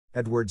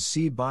Edward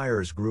C.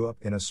 Byers grew up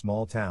in a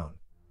small town,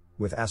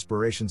 with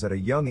aspirations at a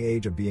young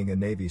age of being a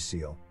Navy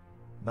SEAL.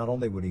 Not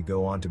only would he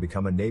go on to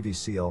become a Navy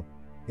SEAL,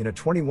 in a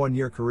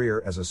 21-year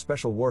career as a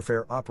special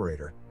warfare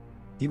operator,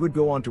 he would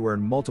go on to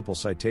earn multiple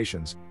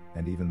citations,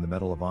 and even the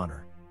Medal of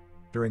Honor,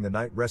 during the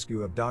night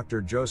rescue of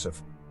Dr.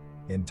 Joseph,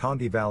 in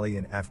Tangi Valley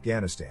in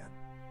Afghanistan.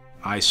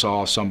 I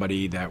saw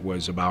somebody that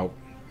was about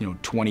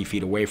 20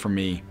 feet away from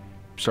me,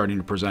 starting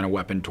to present a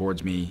weapon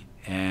towards me,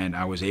 and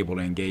I was able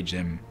to engage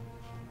him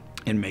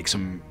and make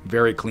some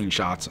very clean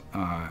shots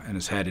in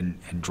his head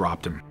and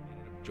dropped him.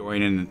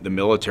 Joining the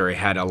military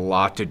had a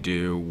lot to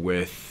do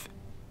with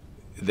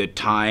the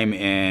time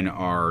in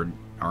our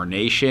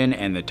nation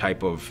and the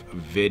type of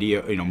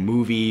video,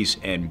 movies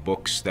and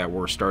books that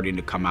were starting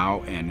to come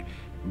out. And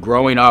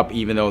growing up,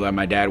 even though that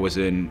my dad was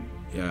a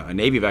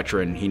Navy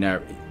veteran, he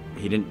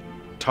didn't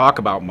talk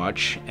about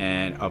much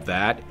of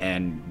that,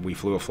 and we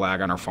flew a flag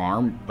on our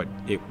farm, but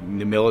the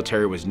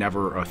military was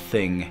never a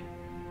thing.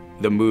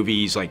 The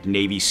movies like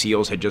Navy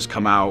SEALs had just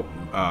come out,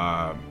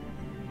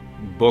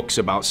 books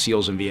about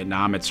SEALs in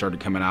Vietnam had started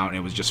coming out, and it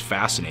was just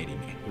fascinating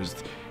me. It was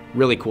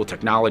really cool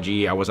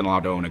technology. I wasn't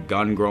allowed to own a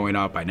gun growing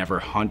up. I never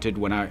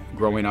hunted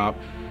growing up.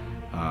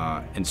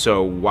 And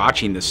so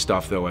watching this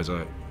stuff though as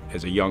a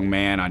young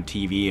man on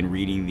TV and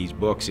reading these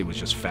books, it was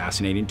just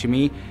fascinating to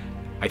me.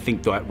 I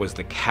think that was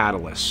the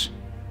catalyst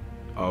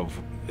of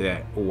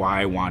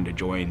why I wanted to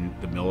join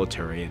the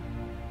military.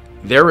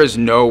 There is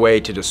no way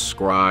to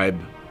describe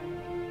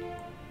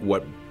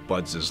what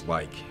BUD/S is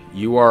like.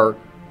 You are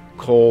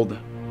cold,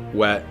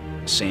 wet,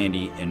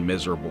 sandy, and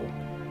miserable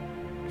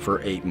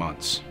for 8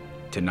 months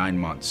to 9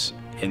 months.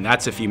 And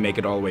that's if you make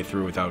it all the way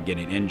through without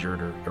getting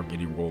injured or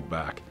getting rolled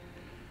back.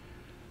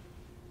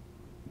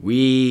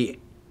 We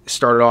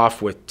started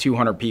off with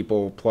 200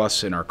 people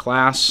plus in our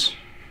class.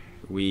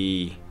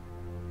 We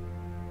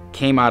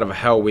came out of a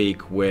Hell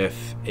Week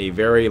with a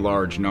very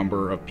large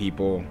number of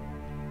people.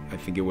 I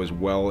think it was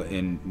well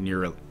in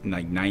near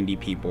like 90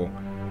 people.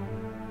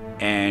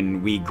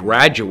 And we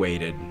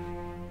graduated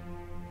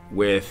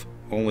with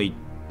only,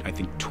 I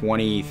think,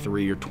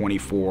 23 or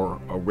 24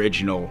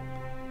 original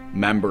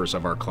members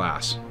of our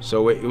class.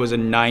 So it was a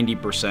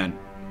 90%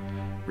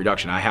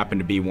 reduction. I happened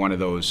to be one of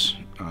those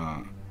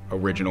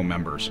original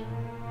members.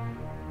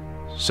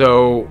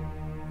 So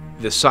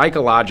the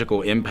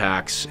psychological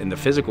impacts and the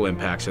physical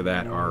impacts of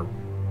that are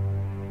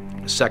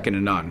second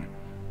to none.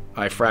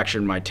 I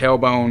fractured my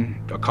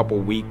tailbone a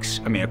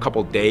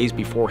couple days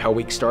before Hell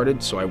Week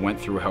started, so I went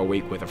through Hell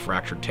Week with a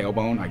fractured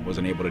tailbone. I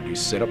wasn't able to do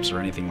sit-ups or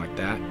anything like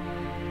that.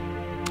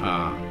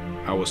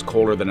 I was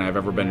colder than I've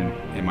ever been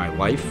in my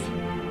life,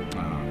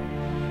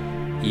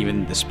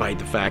 even despite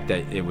the fact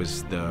that it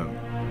was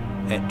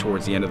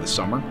towards the end of the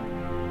summer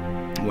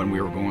when we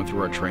were going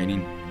through our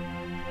training.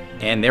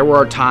 And there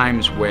were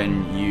times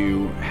when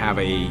you have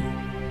a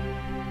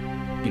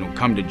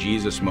come to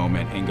Jesus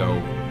moment and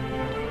go,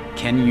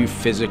 can you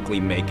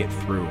physically make it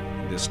through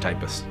this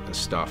type of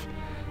stuff?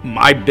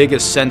 My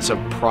biggest sense of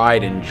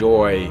pride and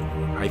joy,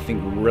 I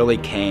think, really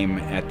came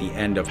at the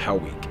end of Hell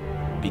Week,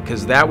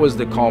 because that was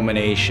the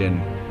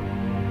culmination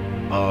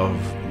of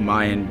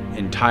my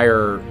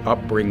entire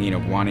upbringing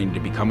of wanting to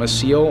become a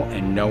SEAL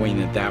and knowing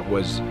that that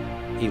was,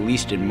 at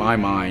least in my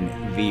mind,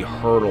 the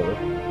hurdle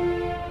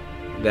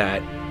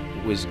that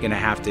was going to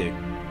have to,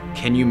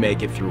 can you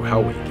make it through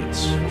Hell Week?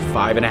 It's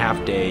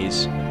 5.5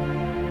 days.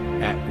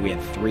 We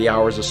had 3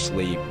 hours of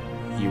sleep.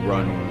 You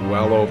run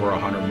well over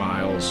 100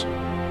 miles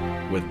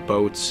with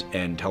boats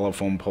and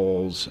telephone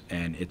poles,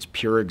 and it's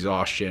pure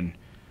exhaustion.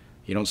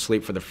 You don't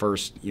sleep for the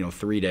first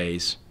 3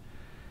 days.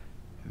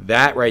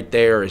 That right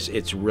there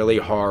it's really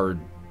hard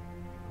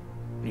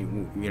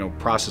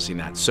processing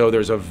that. So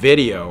there's a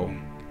video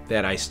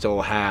that I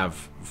still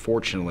have,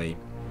 fortunately,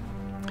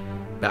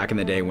 back in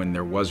the day when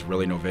there was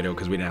really no video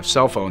because we didn't have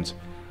cell phones,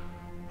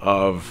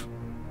 of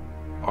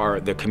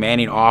the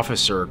commanding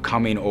officer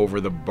coming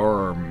over the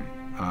berm,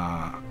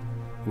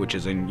 which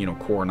is in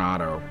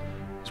Coronado,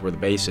 is where the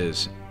base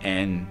is,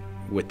 and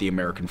with the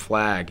American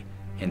flag,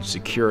 and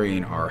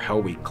securing our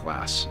Hell Week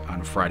class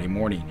on a Friday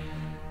morning.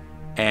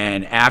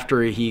 And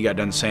after he got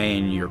done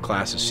saying your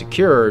class is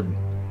secured,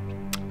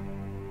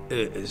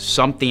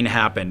 something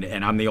happened,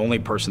 and I'm the only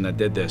person that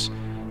did this,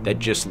 that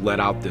just let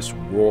out this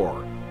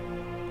roar.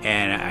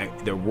 And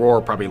the roar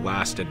probably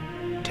lasted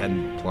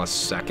 10 plus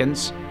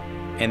seconds,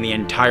 and the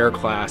entire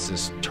class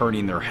is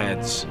turning their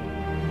heads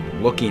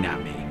looking at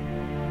me.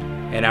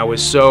 And I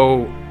was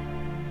so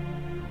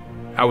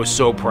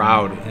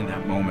proud in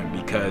that moment,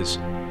 because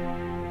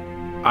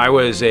I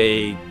was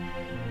a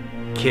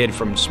kid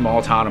from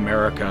small town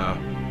America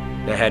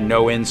that had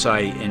no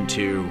insight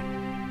into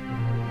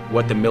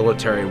what the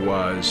military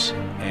was,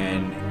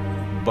 and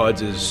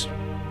BUD/S is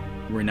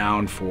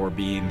renowned for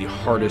being the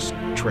hardest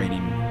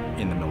training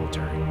in the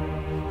military.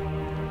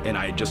 And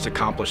I just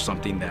accomplished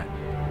something that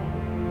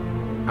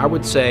I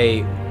would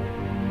say,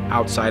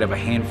 outside of a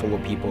handful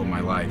of people in my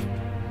life,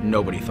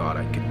 nobody thought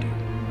I could do.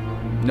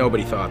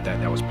 Nobody thought that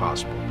that was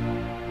possible.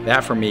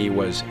 That for me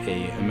was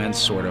an immense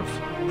sort of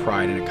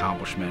pride and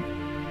accomplishment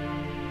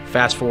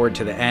Fast forward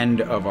to the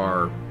end of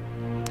our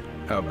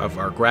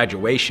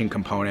graduation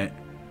component,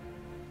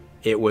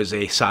 it was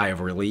a sigh of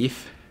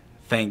relief.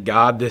 Thank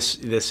God this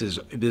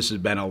has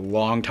been a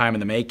long time in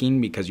the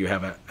making, because you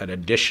have an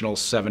additional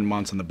 7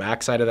 months on the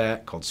backside of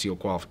that called SEAL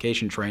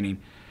qualification training.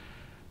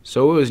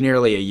 So it was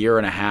nearly a year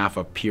and a half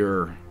of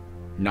pure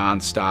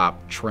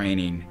nonstop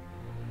training,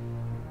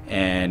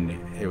 and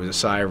it was a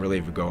sigh of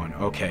relief of going,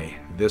 okay,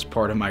 this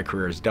part of my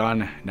career is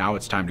done. Now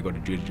it's time to go to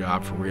do the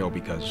job for real,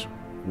 because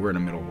we're in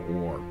the middle of a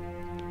war.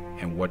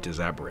 And what does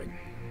that bring?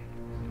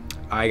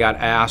 I got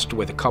asked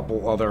with a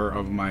couple other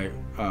of my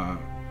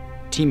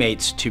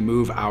teammates to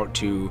move out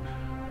to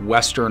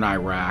western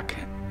Iraq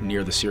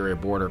near the Syria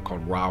border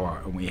called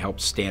Rawa, and we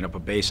helped stand up a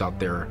base out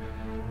there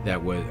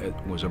that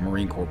was a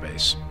Marine Corps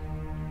base.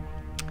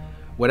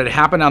 What had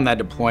happened on that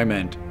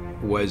deployment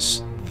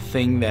was the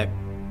thing that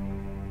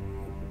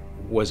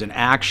was an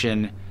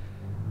action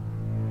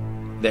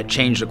that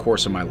changed the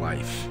course of my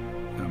life.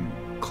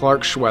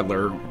 Clark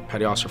Schwedler,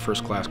 Petty Officer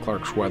First Class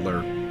Clark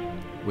Schwedler,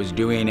 was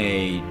doing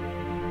a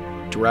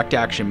direct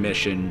action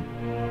mission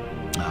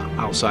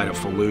outside of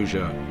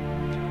Fallujah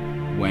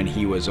when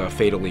he was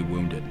fatally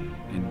wounded.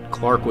 And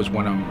Clark was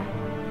one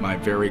of my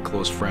very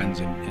close friends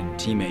and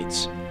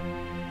teammates.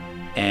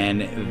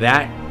 And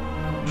that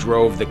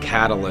drove the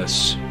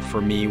catalyst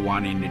for me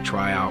wanting to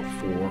try out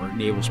for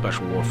Naval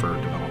Special Warfare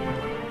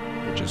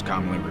Development, which is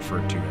commonly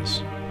referred to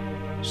as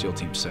SEAL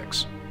Team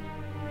 6.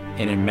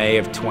 And in May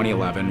of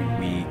 2011,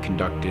 we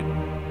conducted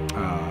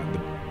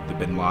the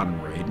Bin Laden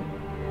raid,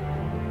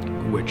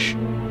 which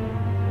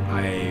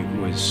I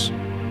was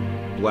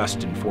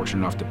blessed and fortunate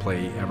enough to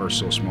play ever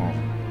so small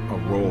a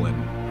role in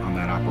on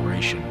that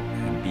operation,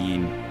 and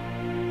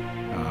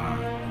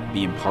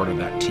being part of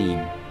that team.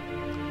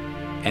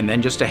 And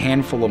then just a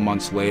handful of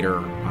months later,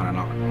 on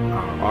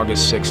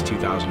August 6,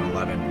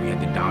 2011, we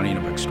had the downing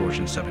of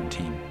Extortion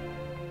 17.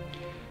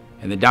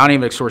 And the downing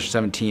of Extortion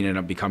 17 ended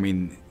up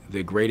becoming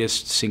the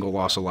greatest single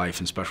loss of life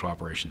in special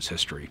operations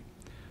history.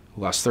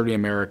 We lost 30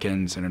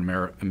 Americans and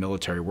a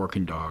military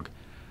working dog.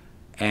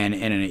 And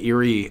in an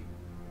eerie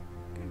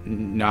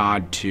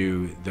nod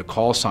to the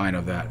call sign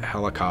of that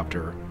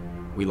helicopter,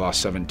 we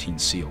lost 17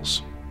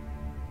 SEALs.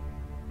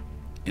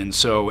 And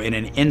so in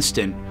an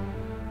instant,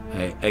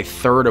 a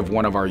third of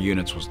one of our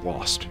units was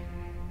lost.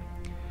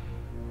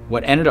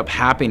 What ended up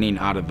happening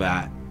out of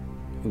that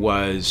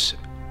was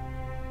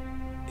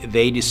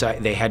they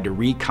had to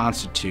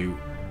reconstitute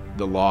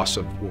the loss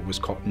of what was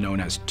known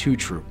as 2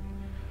 Troop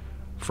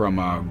from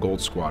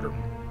Gold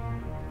Squadron.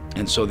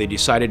 And so they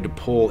decided to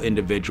pull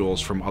individuals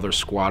from other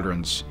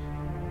squadrons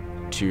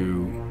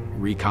to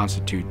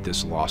reconstitute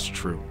this lost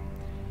troop.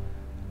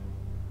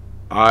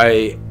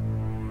 I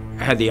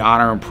had the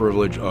honor and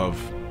privilege of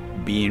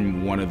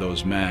being one of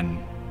those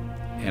men,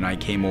 and I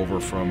came over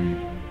from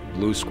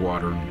Blue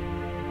Squadron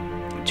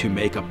to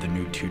make up the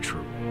new 2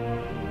 Troop.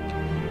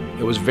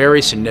 It was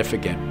very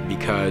significant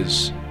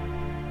because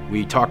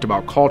we talked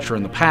about culture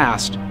in the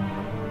past,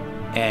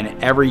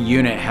 and every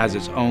unit has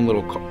its own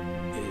little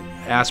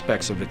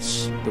aspects of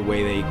the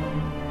way they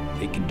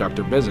conduct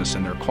their business,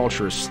 and their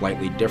culture is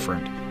slightly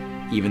different,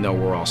 even though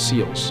we're all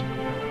SEALs.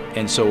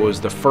 And so it was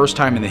the first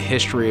time in the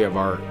history of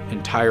our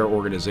entire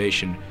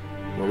organization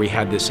where we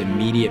had this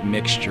immediate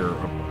mixture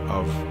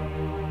of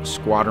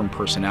squadron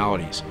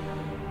personalities.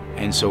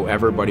 And so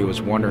everybody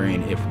was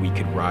wondering if we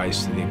could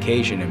rise to the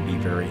occasion and be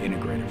very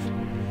integrative.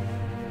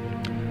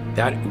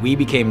 That we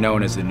became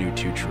known as the new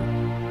 2 Troop.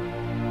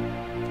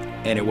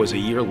 And it was a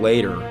year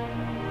later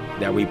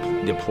that we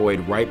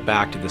deployed right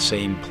back to the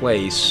same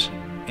place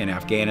in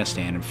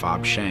Afghanistan in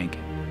Fob Shank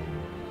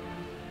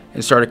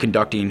and started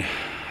conducting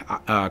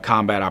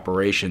combat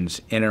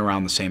operations in and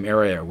around the same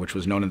area, which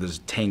was known as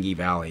Tangi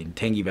Valley. And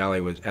Tangi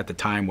Valley was, at the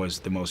time, was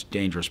the most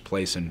dangerous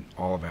place in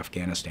all of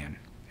Afghanistan.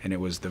 And it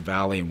was the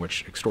valley in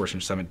which Extortion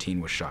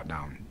 17 was shot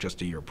down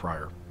just a year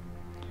prior.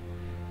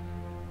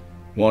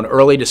 Well, in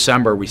early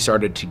December, we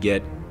started to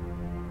get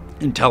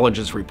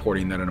intelligence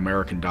reporting that an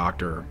American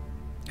doctor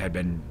had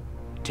been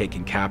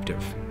taken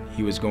captive.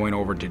 He was going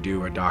over to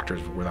do a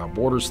Doctors Without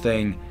Borders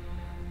thing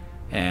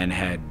and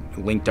had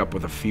linked up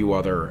with a few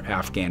other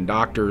Afghan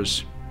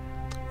doctors,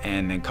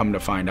 and then come to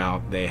find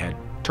out they had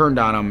turned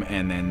on him,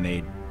 and then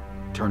they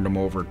turned him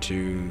over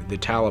to the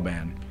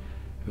Taliban,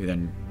 who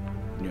then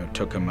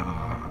took him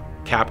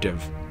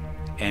captive,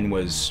 and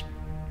was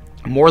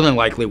more than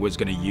likely was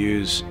going to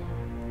use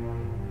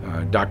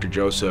Dr.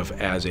 Joseph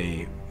as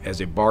a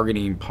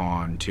bargaining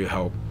pawn to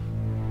help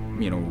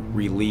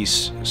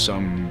release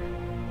some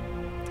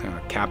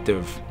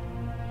captive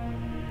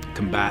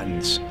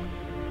combatants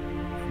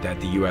that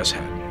the U.S.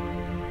 had.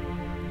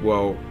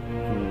 Well,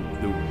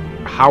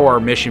 how our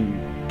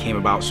mission came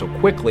about so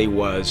quickly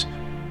was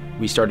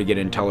we started to get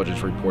intelligence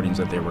reportings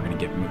that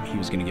he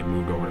was going to get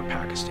moved over to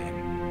Pakistan.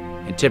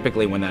 And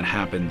typically when that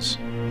happens,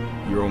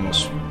 you're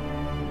almost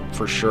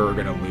for sure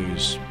going to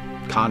lose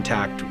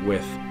contact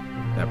with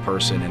that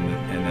person,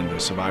 and then the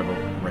survival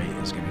rate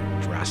is going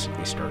to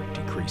drastically start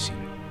decreasing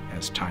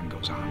as time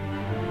goes on.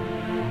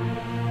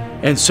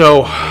 And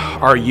so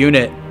our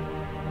unit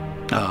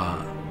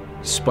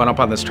spun up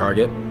on this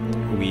target.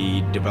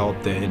 We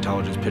developed the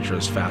intelligence picture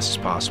as fast as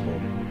possible.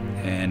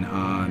 And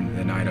on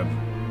the night of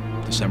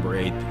December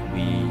 8th,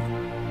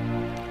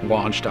 we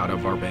launched out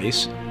of our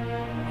base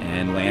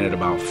and landed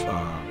about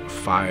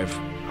 5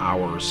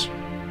 hours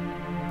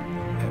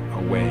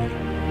away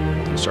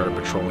and started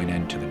patrolling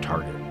into the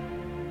target.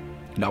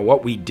 Now,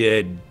 what we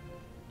did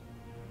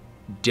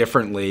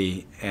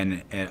differently,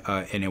 and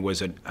it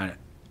was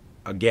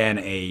again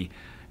a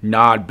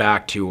nod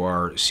back to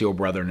our SEAL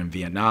brethren in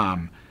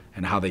Vietnam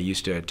and how they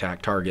used to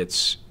attack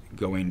targets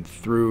going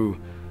through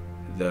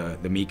the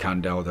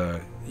Mekong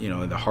Delta,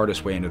 the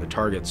hardest way into the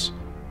targets.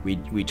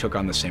 We took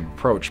on the same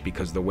approach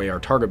because the way our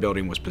target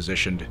building was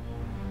positioned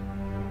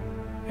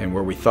and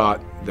where we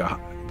thought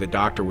the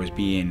doctor was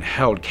being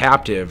held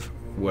captive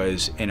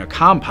was in a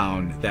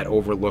compound that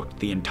overlooked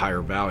the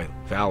entire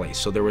valley.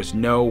 So there was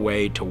no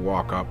way to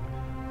walk up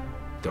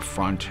the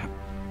front,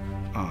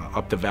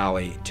 up the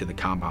valley to the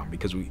compound,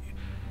 because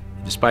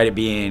despite it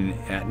being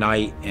at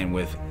night and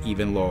with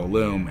even low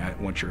lume,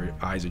 once your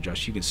eyes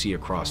adjust, you can see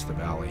across the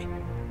valley,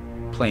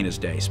 plain as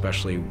day,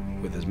 especially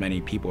with as many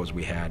people as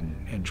we had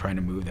and trying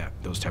to move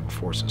those type of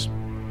forces.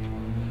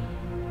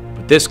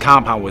 But this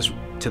compound was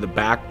to the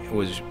back, it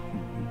was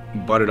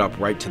butted up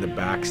right to the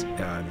back,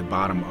 the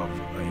bottom of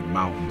a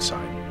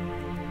mountainside.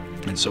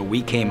 And so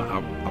we came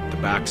up the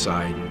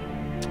backside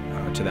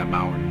to that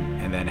mountain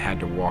and then had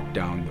to walk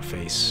down the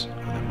face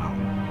of that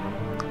mountain.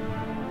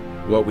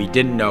 What we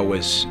didn't know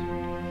was,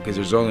 because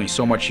there's only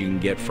so much you can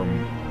get from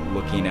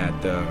looking at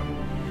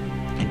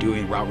and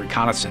doing route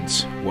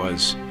reconnaissance,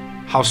 was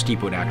how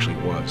steep it actually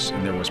was.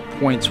 And there was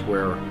points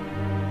where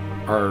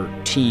our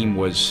team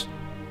was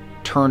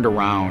turned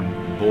around,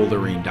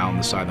 bouldering down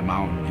the side of the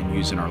mountain and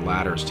using our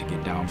ladders to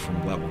get down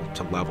from level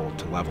to level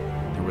to level.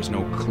 There was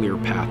no clear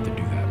path to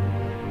do that.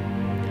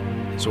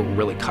 And so it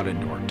really cut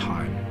into our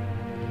time.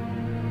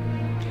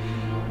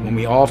 When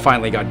we all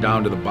finally got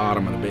down to the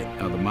bottom of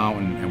the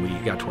mountain and we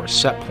got to our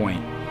set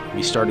point,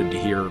 we started to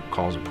hear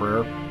calls of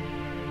prayer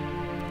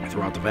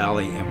throughout the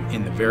valley, and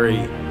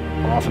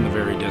off in the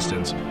very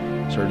distance,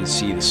 started to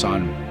see the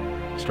sun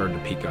started to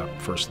peak up,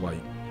 first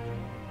light.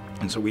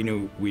 And so we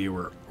knew we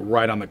were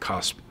right on the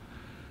cusp.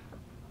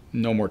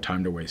 No more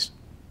time to waste.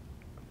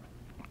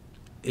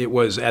 It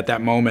was at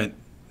that moment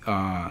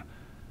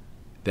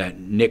that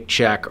Nick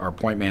Check, our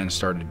point man,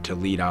 started to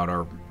lead out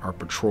our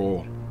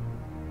patrol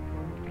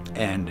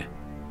and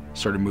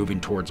started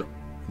moving towards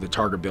the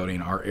target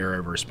building, our area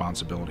of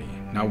responsibility.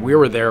 Now, we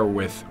were there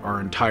with our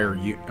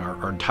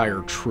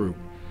entire troop,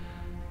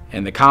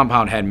 and the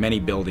compound had many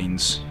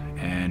buildings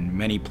and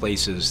many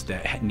places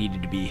that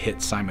needed to be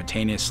hit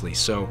simultaneously.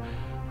 So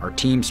our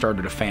team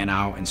started to fan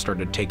out and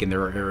started taking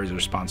their areas of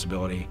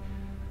responsibility.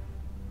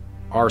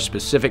 Our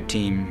specific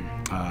team,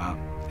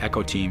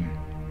 Echo Team,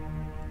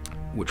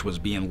 which was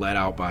being led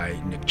out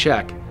by Nick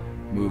Check,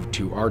 moved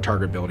to our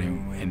target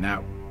building, and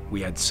that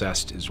we had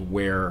assessed is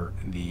where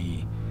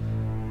the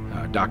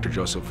Dr.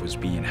 Joseph was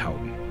being held.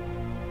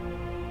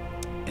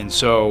 And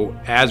so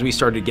as we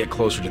started to get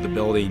closer to the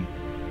building,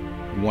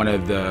 one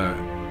of the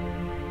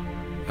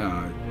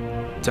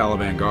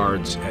Taliban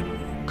guards had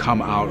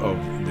come out of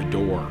the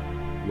door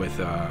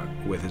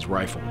with his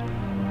rifle,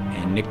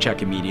 and Nick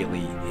Check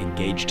immediately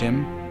engaged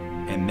him,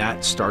 and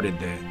that started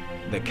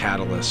the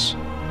catalyst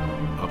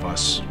of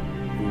us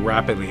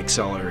rapidly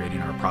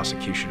accelerating our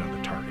prosecution of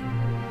the target.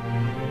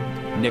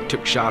 Nick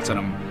took shots at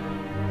him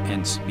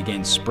and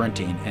began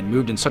sprinting and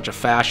moved in such a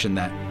fashion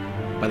that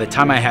by the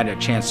time I had a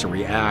chance to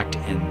react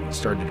and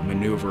started to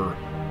maneuver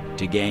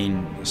to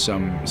gain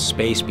some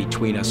space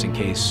between us in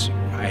case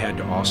I had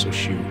to also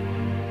shoot,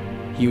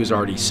 he was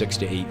already 6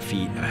 to 8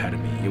 feet ahead of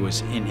me. It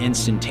was an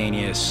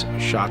instantaneous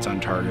shots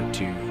on target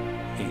to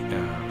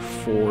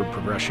forward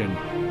progression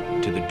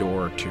to the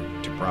door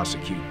to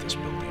prosecute this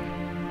building.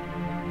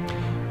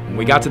 When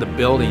we got to the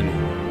building,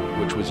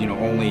 which was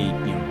only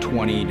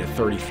 20 to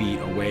 30 feet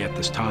away at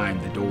this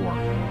time, the door,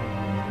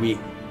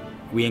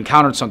 we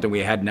encountered something we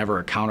had never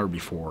encountered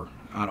before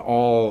on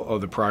all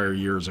of the prior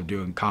years of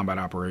doing combat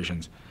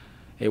operations.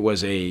 It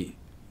was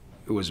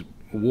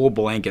wool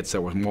blankets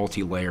that was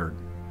multi-layered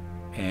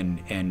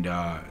and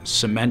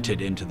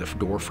cemented into the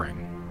door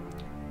frame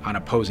on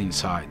opposing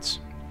sides.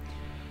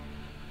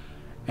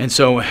 And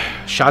so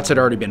shots had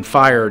already been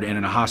fired, and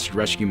in a hostage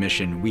rescue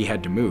mission, we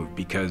had to move,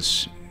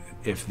 because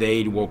if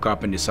they woke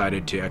up and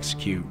decided to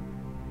execute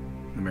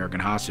an American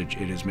hostage,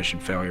 it is mission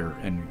failure,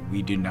 and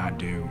we do not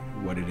do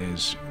what it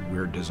is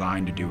we're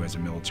designed to do as a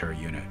military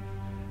unit.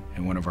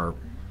 And one of our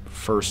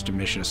first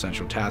mission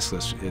essential task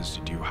lists is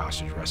to do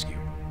hostage rescue.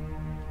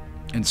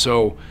 And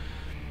so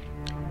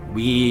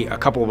a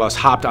couple of us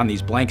hopped on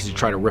these blankets to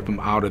try to rip them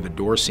out of the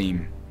door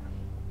seam,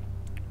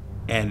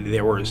 and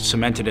they were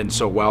cemented in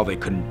so well they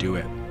couldn't do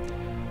it.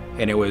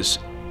 And it was,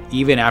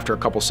 even after a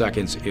couple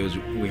seconds,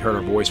 we heard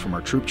a voice from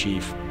our troop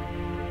chief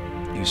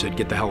who said,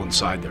 "Get the hell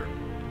inside there,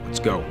 let's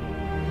go."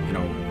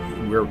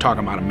 We were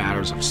talking about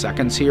matters of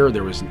seconds here.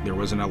 There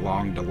wasn't a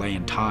long delay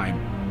in time,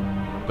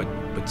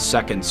 but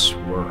seconds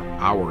were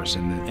hours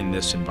in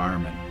this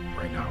environment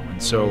right now.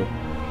 And so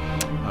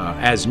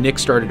As Nick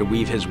started to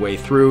weave his way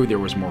through, there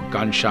was more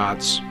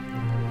gunshots.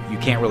 You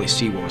can't really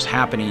see what was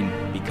happening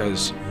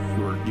because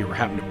you were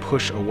having to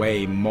push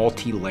away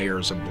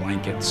multi-layers of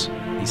blankets,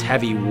 these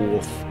heavy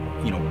wool,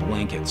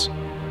 blankets.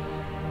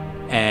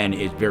 And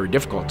it's very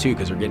difficult too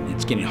because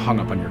it's getting hung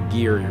up on your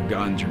gear, your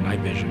guns, your night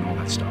vision, all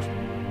that stuff.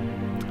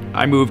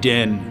 I moved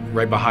in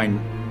right behind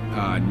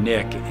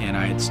Nick, and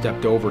I had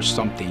stepped over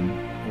something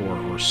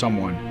or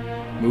someone,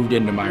 moved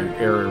into my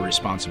area of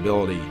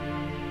responsibility,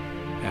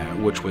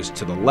 which was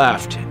to the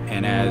left.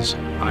 And as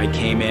I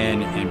came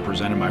in and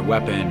presented my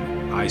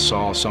weapon, I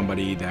saw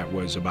somebody that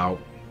was about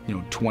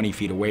 20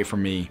 feet away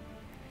from me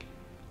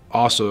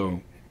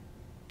also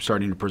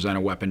starting to present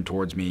a weapon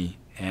towards me,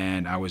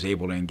 and I was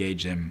able to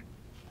engage him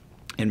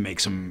and make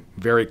some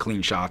very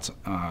clean shots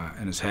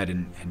in his head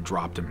and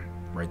dropped him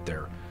right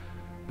there.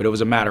 But it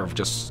was a matter of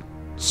just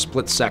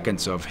split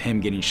seconds of him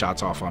getting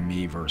shots off on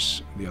me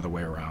versus the other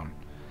way around.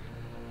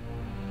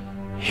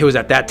 It was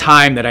at that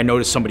time that I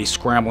noticed somebody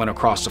scrambling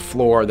across the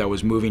floor that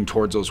was moving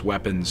towards those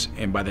weapons,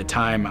 and by the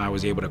time I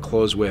was able to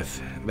close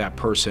with that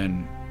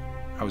person,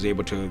 I was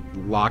able to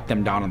lock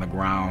them down on the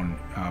ground,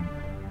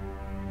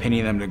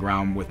 pinning them to the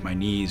ground with my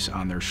knees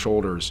on their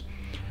shoulders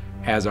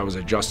as I was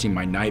adjusting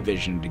my night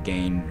vision to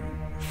gain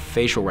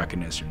facial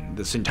recognition.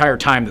 This entire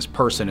time this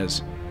person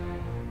is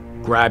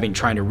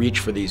trying to reach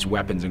for these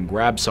weapons and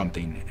grab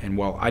something. And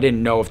well, I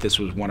didn't know if this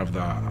was one of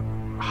the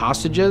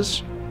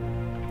hostages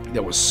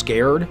that was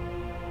scared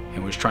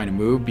and was trying to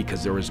move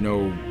because there was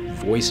no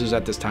voices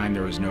at this time.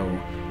 There was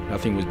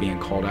nothing was being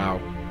called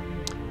out.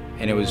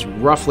 And it was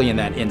roughly in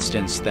that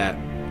instance that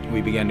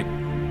we began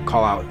to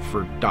call out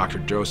for Dr.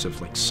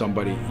 Joseph, like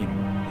somebody,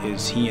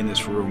 is he in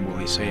this room? Will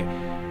he say it?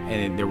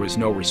 And there was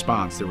no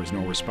response. There was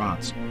no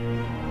response.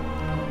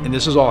 And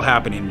this is all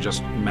happening in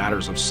just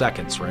matters of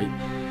seconds, right?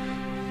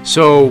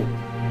 So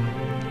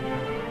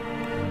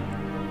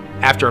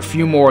after a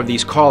few more of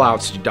these call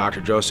outs to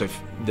Dr.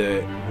 Joseph,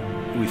 I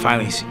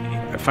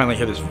finally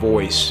hear this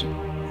voice,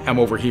 I'm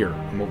over here.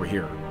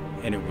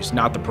 And it was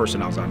not the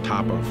person I was on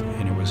top of,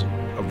 and it was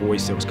a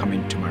voice that was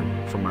coming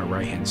from my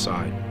right-hand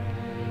side.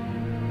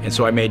 And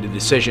so I made the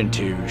decision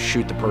to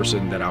shoot the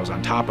person that I was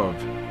on top of,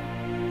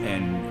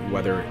 and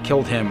whether it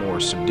killed him or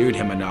subdued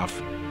him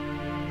enough,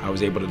 I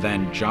was able to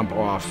then jump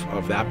off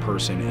of that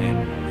person, and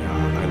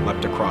I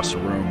leapt across the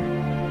room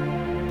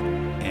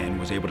and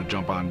was able to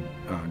jump on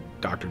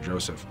Dr.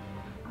 Joseph,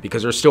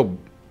 because there's still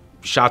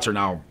shots are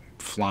now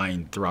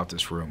flying throughout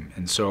this room.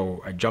 And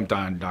so I jumped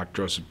on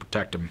Dr. Joseph to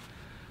protect him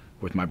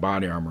with my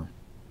body armor.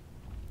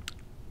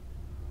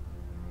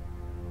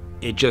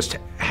 It just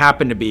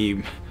happened to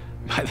be,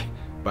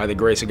 by the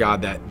grace of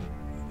God, that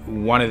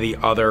one of the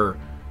other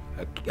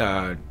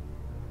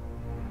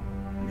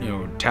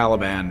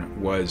Taliban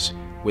was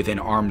within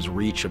arm's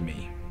reach of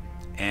me,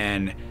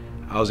 and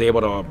I was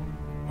able to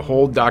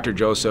hold Dr.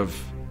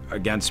 Joseph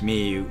against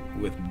me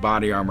with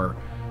body armor,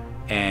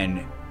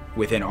 and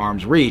within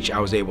arm's reach I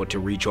was able to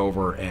reach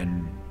over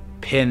and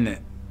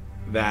pin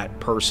that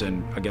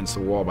person against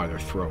the wall by their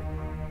throat.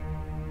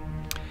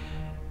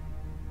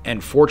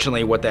 And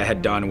fortunately what that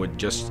had done was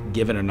just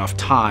given enough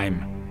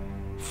time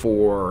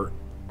for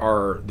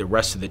the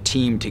rest of the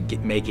team to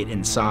make it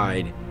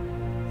inside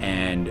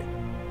and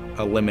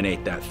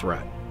eliminate that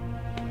threat.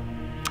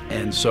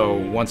 And so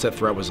once that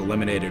threat was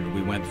eliminated,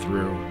 we went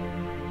through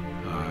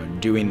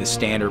doing the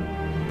standard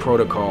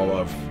protocol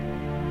of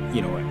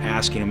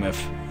asking him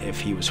if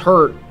he was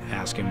hurt,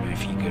 asking him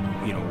if he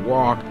could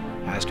walk,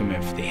 ask him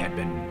if they had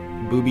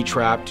been booby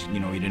trapped. He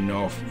didn't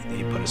know if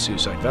they put a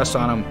suicide vest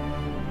on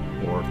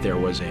him or if there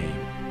was a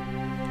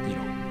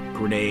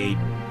grenade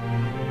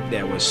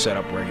that was set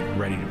up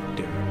ready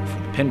for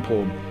the pin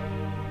pull.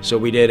 So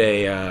we did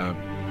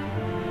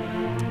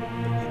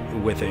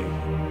with a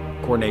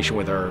coordination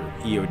with our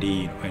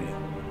EOD, an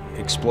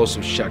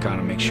explosives check on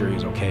him, make sure he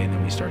was okay, and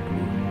then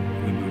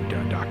we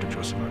moved Dr.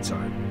 Joseph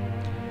outside.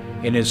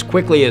 And as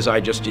quickly as I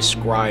just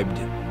described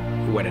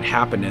what had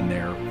happened in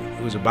there,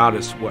 it was about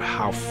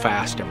how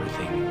fast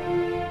everything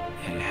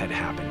had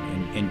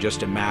happened in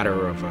just a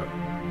matter of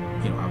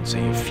I would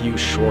say a few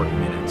short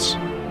minutes.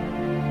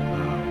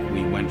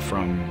 We went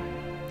from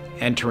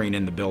entering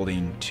in the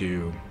building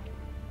to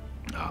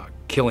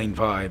killing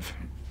five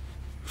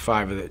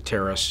of the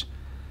terrorists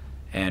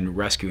and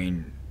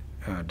rescuing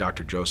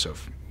Dr.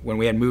 Joseph. When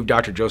we had moved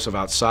Dr. Joseph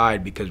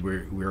outside because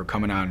we were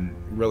coming on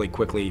really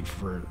quickly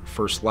for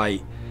first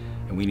light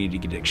and we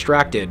needed to get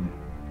extracted,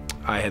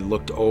 I had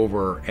looked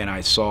over and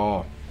I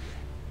saw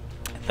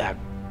that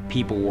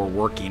people were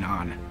working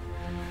on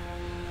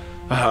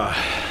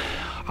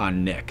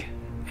Nick.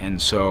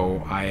 And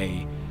so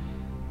I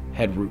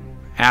had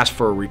asked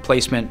for a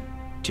replacement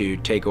to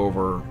take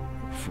over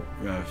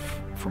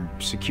from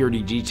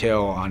security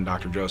detail on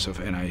Dr. Joseph,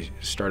 and I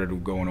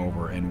started going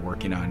over and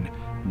working on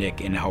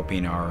Nick and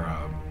helping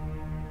our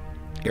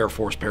Air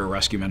Force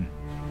pararescuemen,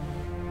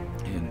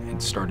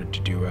 and started to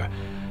do a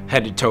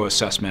head-to-toe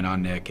assessment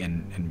on Nick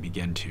and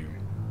begin to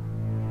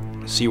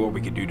see what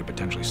we could do to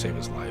potentially save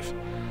his life.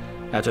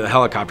 After the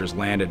helicopters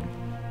landed,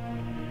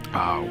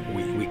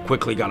 we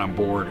quickly got on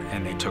board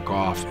and they took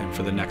off. And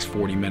for the next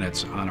 40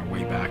 minutes on our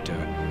way back to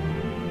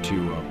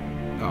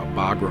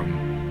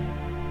Bagram,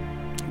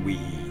 we,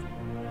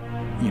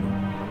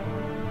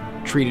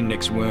 treated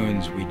Nick's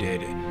wounds. We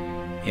did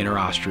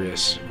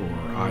interosseous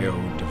or IO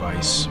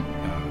device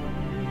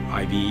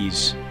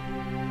IVs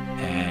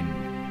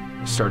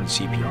and started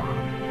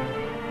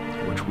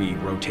CPR, which we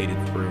rotated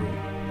through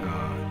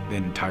the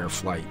entire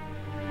flight.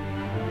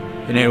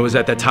 And it was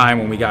at that time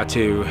when we got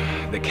to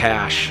the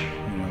cache,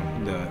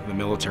 the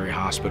military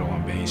hospital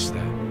on base,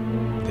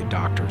 that the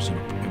doctors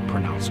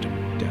pronounced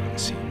him dead on the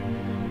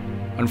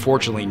scene.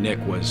 Unfortunately, Nick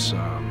was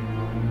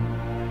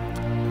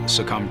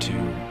succumbed to,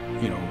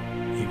 he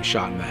was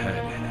shot in the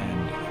head,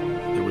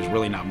 and there was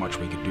really not much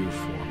we could do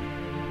for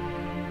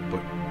him.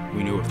 But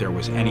we knew if there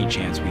was any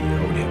chance we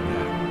owed him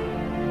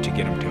that, to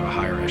get him to a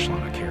higher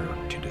echelon of care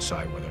to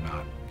decide whether or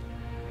not,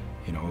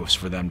 it was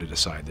for them to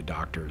decide, the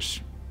doctors,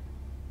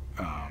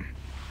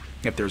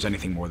 if there was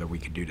anything more that we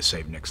could do to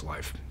save Nick's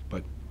life.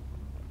 But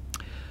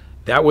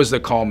that was the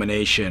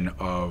culmination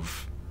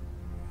of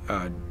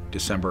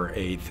December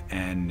 8th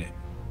and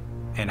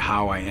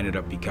how I ended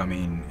up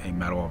becoming a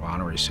Medal of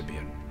Honor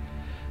recipient.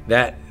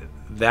 That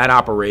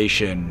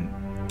operation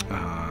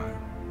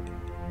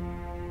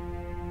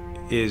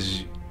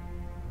is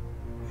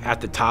at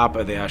the top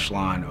of the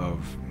echelon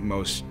of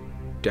most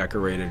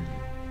decorated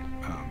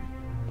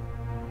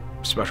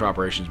special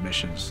operations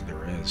missions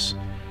there is.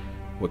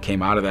 What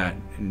came out of that,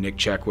 Nick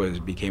Check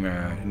became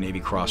a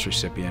Navy Cross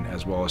recipient,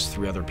 as well as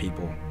 3 other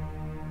people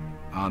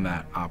on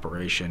that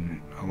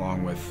operation,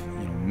 along with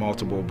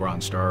multiple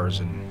Bronze Stars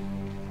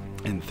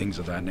and things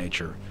of that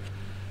nature.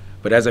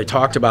 But as I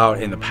talked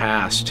about in the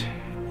past,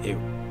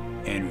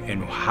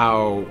 and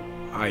how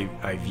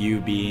I view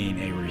being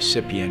a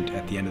recipient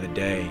at the end of the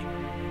day,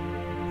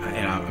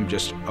 and I'm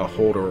just a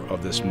holder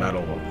of this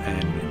medal,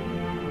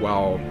 and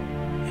while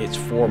it's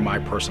for my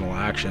personal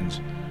actions,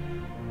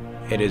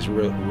 it is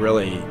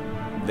really,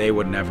 they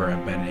would never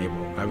have been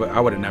able, I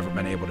would have never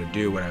been able to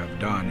do what I've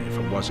done if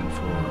it wasn't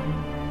for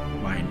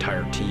my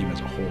entire team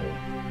as a whole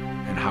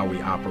and how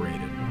we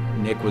operated.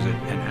 Nick was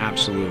an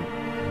absolute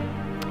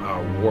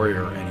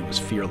warrior, and he was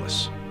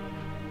fearless.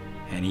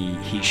 And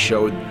he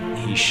showed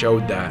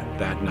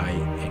that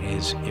night in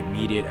his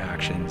immediate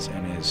actions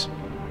and his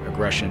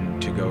aggression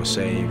to go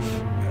save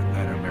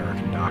an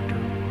American doctor.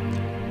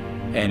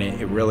 And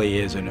it really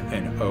is an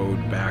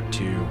ode back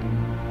to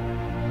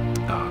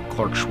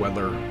Clark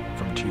Schwedler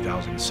from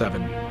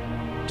 2007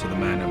 to the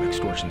men of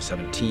Extortion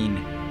 17,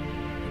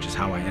 which is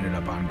how I ended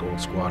up on Gold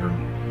Squadron,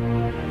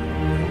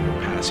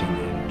 passing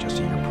in just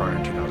a year prior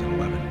in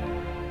 2011,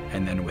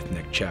 and then with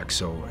Nick Check.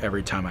 So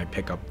every time I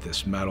pick up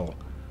this medal,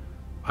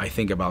 I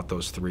think about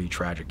those 3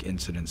 tragic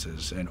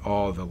incidences and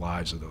all the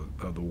lives of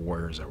the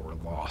warriors that were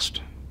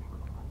lost,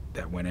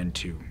 that went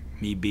into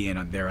me being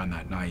there on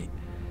that night,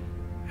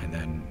 and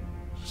then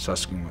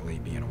subsequently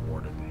being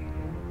awarded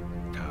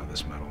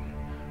this medal.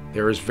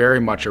 There is very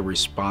much a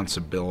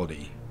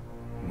responsibility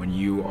when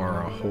you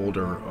are a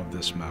holder of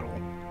this medal,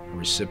 a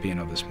recipient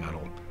of this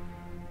medal,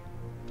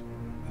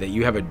 that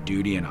you have a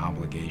duty and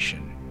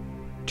obligation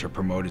to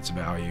promote its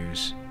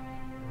values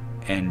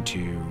and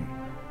to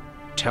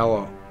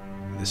tell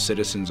the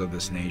citizens of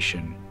this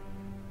nation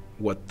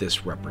what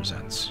this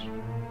represents.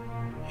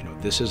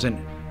 This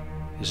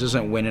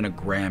isn't winning a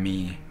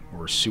Grammy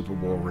or a Super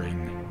Bowl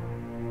ring.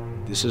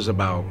 This is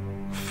about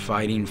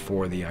fighting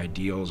for the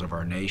ideals of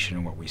our nation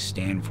and what we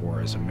stand for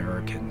as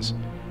Americans,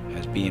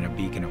 as being a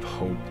beacon of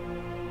hope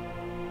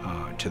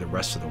to the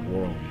rest of the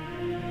world.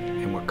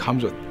 And what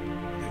comes with,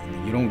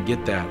 you don't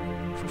get that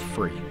for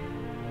free.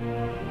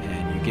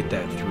 And you get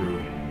that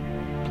through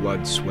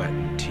blood, sweat,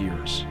 and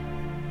tears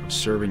of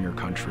serving your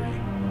country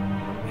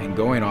and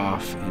going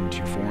off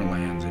into foreign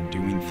lands and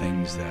doing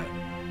things that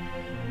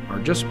are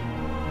just,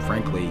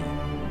 frankly,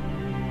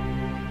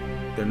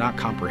 they're not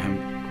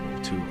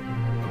comprehensible to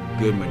a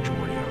good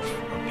majority of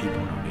people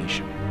in our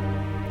nation.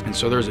 And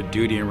so there's a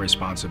duty and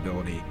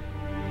responsibility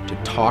to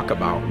talk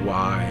about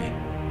why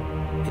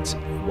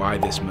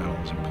this medal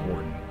is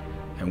important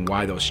and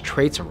why those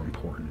traits are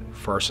important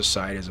for our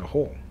society as a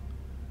whole.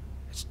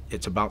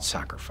 It's about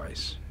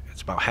sacrifice.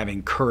 It's about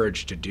having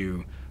courage to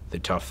do the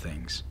tough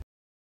things.